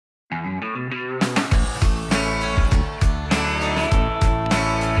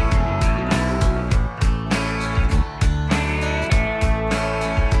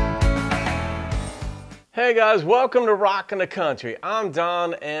Hey guys, welcome to Rockin' the Country. I'm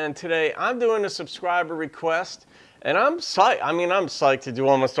Don, and today I'm doing a subscriber request, and I'm psyched. I'm psyched to do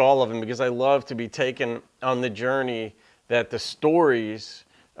almost all of them because I love to be taken on the journey that the stories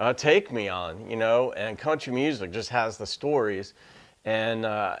take me on, you know. And country music just has the stories, and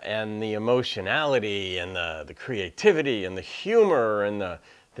the emotionality, and the creativity, and the humor, and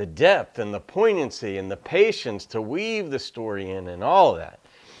the depth, and the poignancy, and the patience to weave the story in, and all of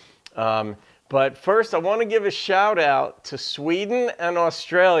that. But first, I want to give a shout out to Sweden and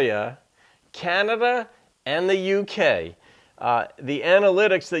Australia, Canada, and the UK. The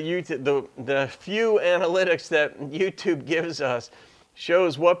analytics that the few analytics that YouTube gives us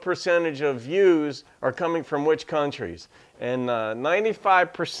shows what percentage of views are coming from which countries, and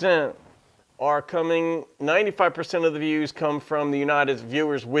 95% are coming. 95% of the views come from the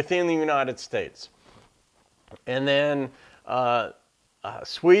viewers within the United States, and then.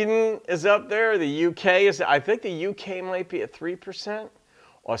 Sweden is up there. The UK is, I think the UK might be at 3%.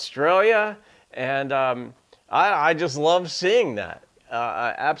 Australia, and I just love seeing that.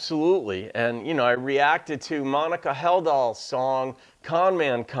 Absolutely. And, you know, I reacted to Monica Heldal's song, Con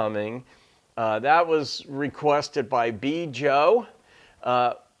Man Coming. That was requested by B. Joe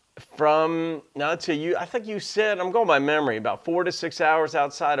from, now to you, I think you said, I'm going by memory, about 4 to 6 hours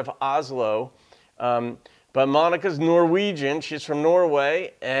outside of Oslo. But Monica's Norwegian, she's from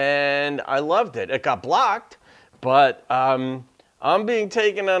Norway, and I loved it. It got blocked, but I'm being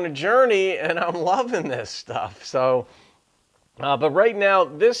taken on a journey, and I'm loving this stuff. So, but right now,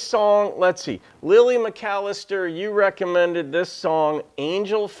 this song, let's see. Lily McAllister, you recommended this song,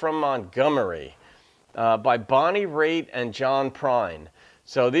 Angel from Montgomery, by Bonnie Raitt and John Prine.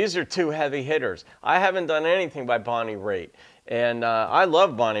 So these are two heavy hitters. I haven't done anything by Bonnie Raitt. And I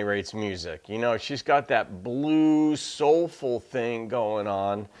love Bonnie Raitt's music. You know, she's got that blues, soulful thing going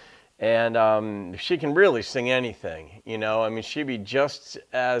on. And she can really sing anything, you know. I mean, she'd be just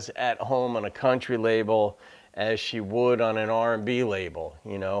as at home on a country label as she would on an R&B label,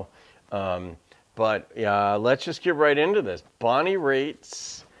 you know. But let's just get right into this. Bonnie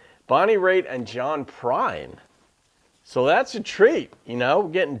Raitt and John Prine. So that's a treat, you know. We're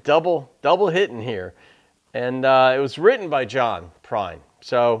getting double hitting here. And it was written by John Prine.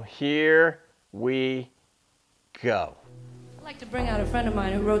 So here we go. I'd like to bring out a friend of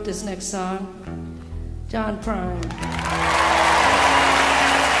mine who wrote this next song, John Prine.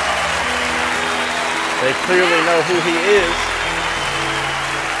 They clearly know who he is.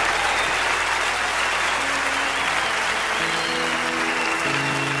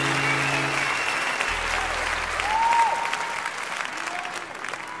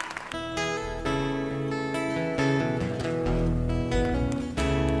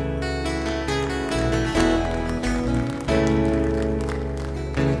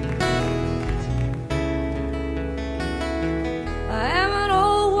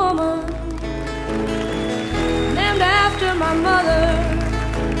 My mother,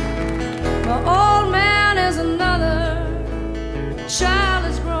 my old man is another, child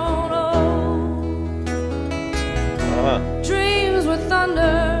has grown old. Dreams were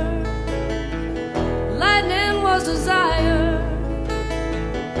thunder, lightning was desire.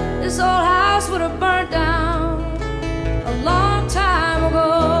 This old house would have burnt down a long time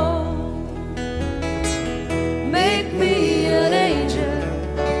ago. Make me an angel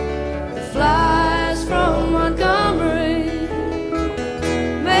that flies from Montgomery.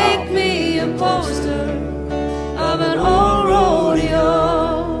 Poster of an old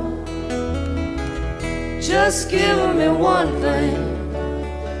rodeo. Just give me one thing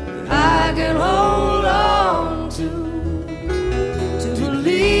that I can hold on to. To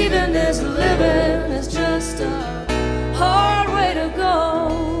believe in this living is just a hard way to go.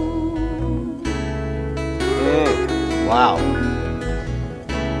 Wow.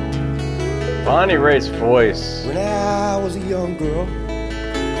 Bonnie Raitt's voice. When I was a young girl,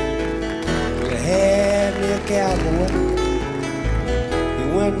 had me a cowboy. He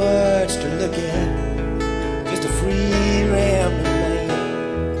weren't much to look at, just a free rambling man.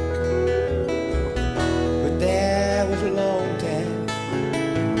 But that was a long time,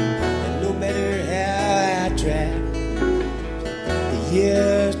 and no matter how I tried, the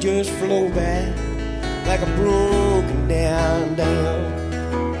years just flow by like a broken down dam.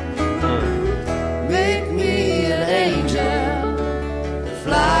 Make me an angel that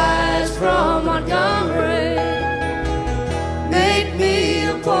flies from Montgomery. Make me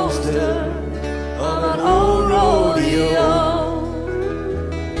a poster of an old rodeo.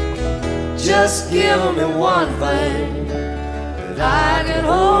 Just give me one thing that I can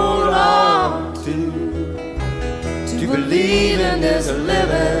hold on to. To believe in this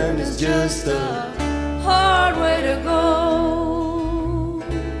living is just a hard way to go.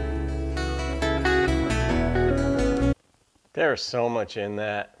 There's so much in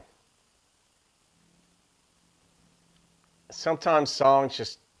that. Sometimes songs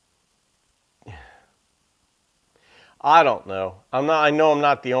just, I don't know. I know I'm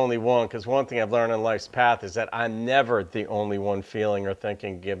not the only one, because one thing I've learned in life's path is that I'm never the only one feeling or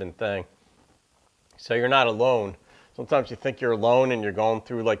thinking a given thing. So you're not alone. Sometimes you think you're alone and you're going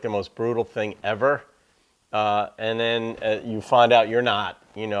through like the most brutal thing ever. And then you find out you're not.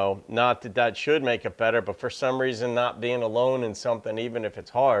 You know, not that that should make it better, but for some reason not being alone in something, even if it's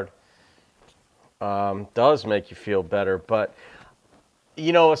hard, does make you feel better. But,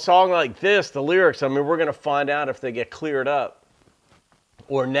 you know, a song like this, the lyrics, I mean, we're going to find out if they get cleared up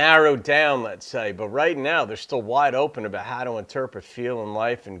or narrowed down, let's say. But right now, they're still wide open about how to interpret feeling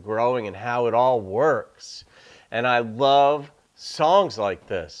life and growing and how it all works. And I love songs like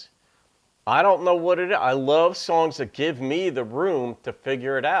this. I don't know what it is. I love songs that give me the room to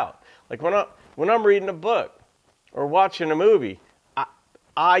figure it out. Like when I'm reading a book or watching a movie,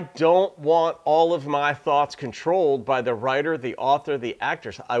 I don't want all of my thoughts controlled by the writer, the author, the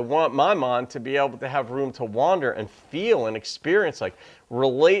actors. I want my mind to be able to have room to wander and feel and experience, like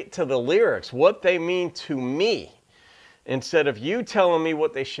relate to the lyrics, what they mean to me, instead of you telling me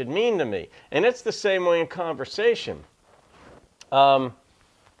what they should mean to me. And it's the same way in conversation.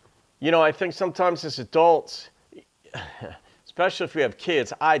 You know, I think sometimes as adults, especially if we have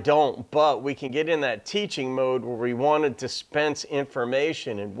kids, I don't, but we can get in that teaching mode where we want to dispense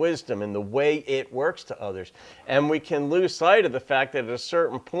information and wisdom and the way it works to others. And we can lose sight of the fact that at a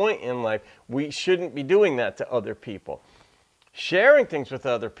certain point in life, we shouldn't be doing that to other people. Sharing things with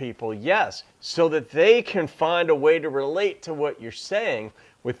other people, yes, so that they can find a way to relate to what you're saying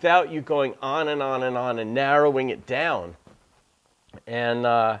without you going on and on and on and narrowing it down.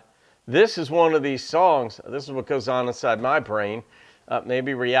 And this is one of these songs. This is what goes on inside my brain.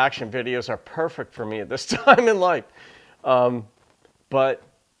 Maybe reaction videos are perfect for me at this time in life. But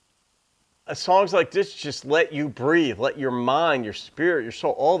songs like this just let you breathe, let your mind, your spirit, your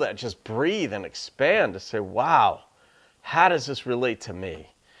soul, all that just breathe and expand to say, wow, how does this relate to me?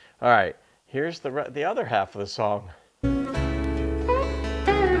 All right, here's the other half of the song.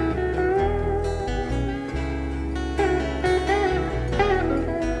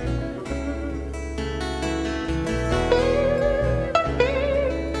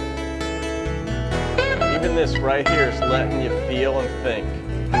 This right here is letting you feel and think.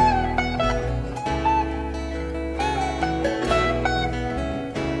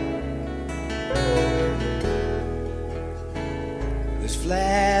 There's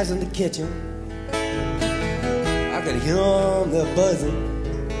flies in the kitchen. I can hear them, they're buzzing.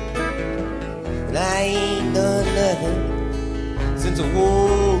 And I ain't done nothing since I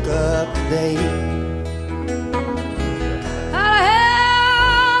woke up today. How the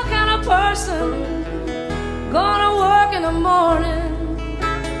hell can a person gonna work in the morning,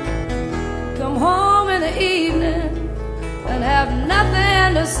 come home in the evening, and have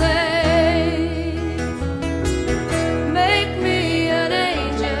nothing to say? Make me an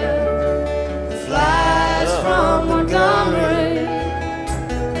angel that flies from Montgomery.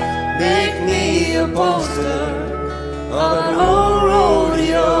 Make me a poster of an old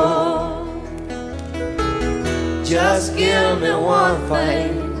rodeo. Just give me one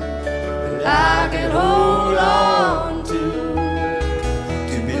thing I can hold on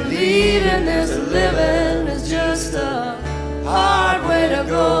to believe in this living is just a hard way to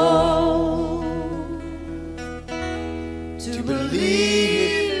go. To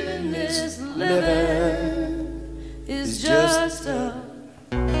believe in this living is just a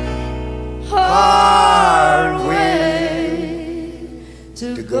hard way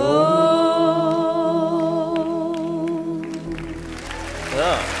to go.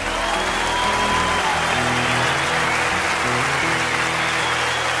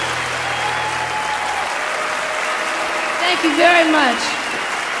 Thank you very much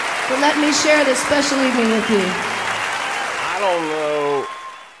for letting me share this special evening with you. I don't know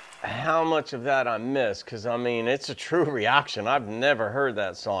how much of that I missed, because, I mean, it's a true reaction. I've never heard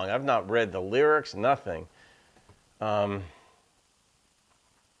that song. I've not read the lyrics, nothing. There's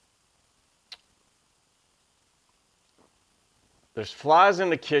flies in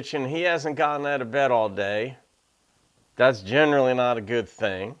the kitchen. He hasn't gotten out of bed all day. That's generally not a good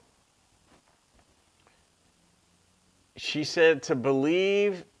thing. She said to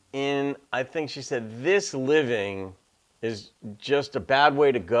believe in, I think she said, this living is just a bad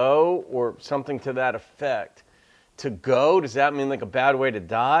way to go, or something to that effect. To go, does that mean like a bad way to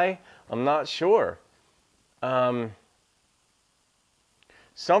die? I'm not sure.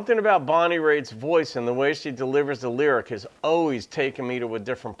 Something about Bonnie Raitt's voice and the way she delivers the lyric has always taken me to a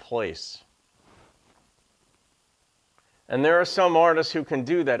different place. And there are some artists who can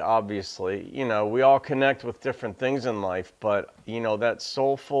do that, obviously. You know, we all connect with different things in life, but, you know, that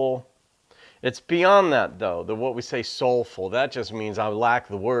soulful, it's beyond that, though. What we say soulful, that just means I lack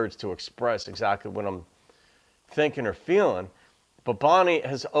the words to express exactly what I'm thinking or feeling. But Bonnie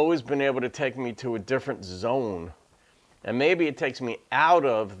has always been able to take me to a different zone. And maybe it takes me out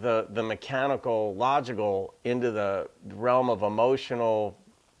of the mechanical, logical, into the realm of emotional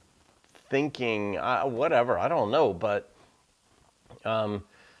thinking, whatever, I don't know. But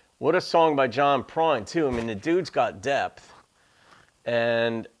what a song by John Prine, too. I mean, the dude's got depth.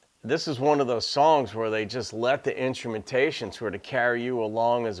 And this is one of those songs where they just let the instrumentation sort of carry you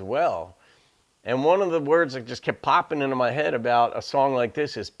along as well. And one of the words that just kept popping into my head about a song like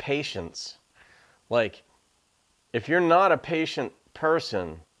this is patience. Like, if you're not a patient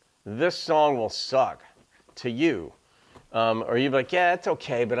person, this song will suck to you. Or you'll be like, yeah, it's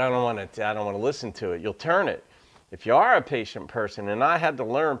okay, but I don't want to listen to it. You'll turn it. If you are a patient person, and I had to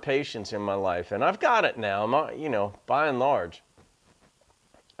learn patience in my life, and I've got it now, you know, by and large,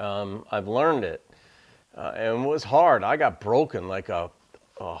 I've learned it. And it was hard. I got broken like a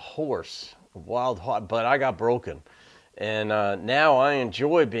horse, a wild horse, but I got broken. And now I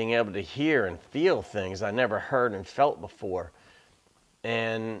enjoy being able to hear and feel things I never heard and felt before.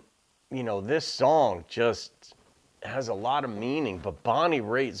 And, you know, this song just has a lot of meaning. But Bonnie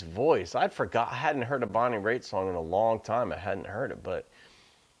Raitt's voice, I hadn't heard a Bonnie Raitt song in a long time. I hadn't heard it. But,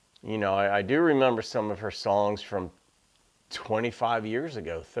 you know, I do remember some of her songs from 25 years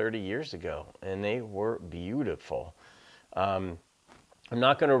ago, 30 years ago. And they were beautiful. I'm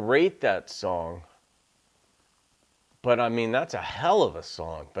not going to rate that song. But I mean, that's a hell of a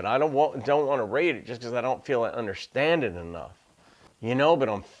song. But I don't want to rate it just because I don't feel I understand it enough. You know, but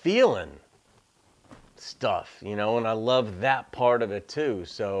I'm feeling stuff, you know, and I love that part of it too.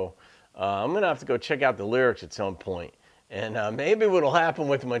 So I'm going to have to go check out the lyrics at some point. And maybe what'll happen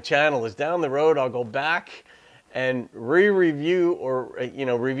with my channel is down the road I'll go back and re-review or, you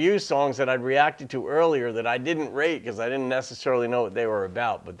know, review songs that I'd reacted to earlier that I didn't rate because I didn't necessarily know what they were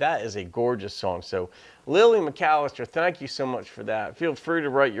about. But that is a gorgeous song. So Lily McAllister, thank you so much for that. Feel free to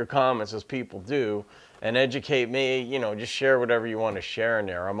write your comments as people do and educate me. You know, just share whatever you want to share in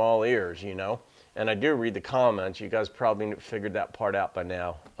there. I'm all ears, you know. And I do read the comments. You guys probably figured that part out by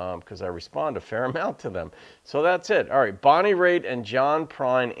now because I respond a fair amount to them. So that's it. All right, Bonnie Raitt and John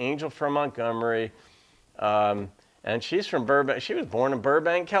Prine, Angel from Montgomery. And she's from Burbank. She was born in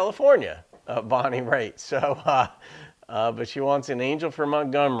Burbank, California, Bonnie Raitt. So, but she wants an Angel from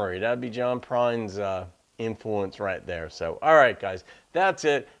Montgomery. That'd be John Prine's influence right there. So, all right, guys, that's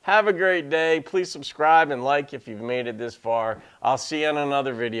it. Have a great day. Please subscribe and like if you've made it this far. I'll see you in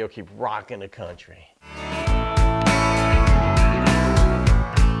another video. Keep rocking the country.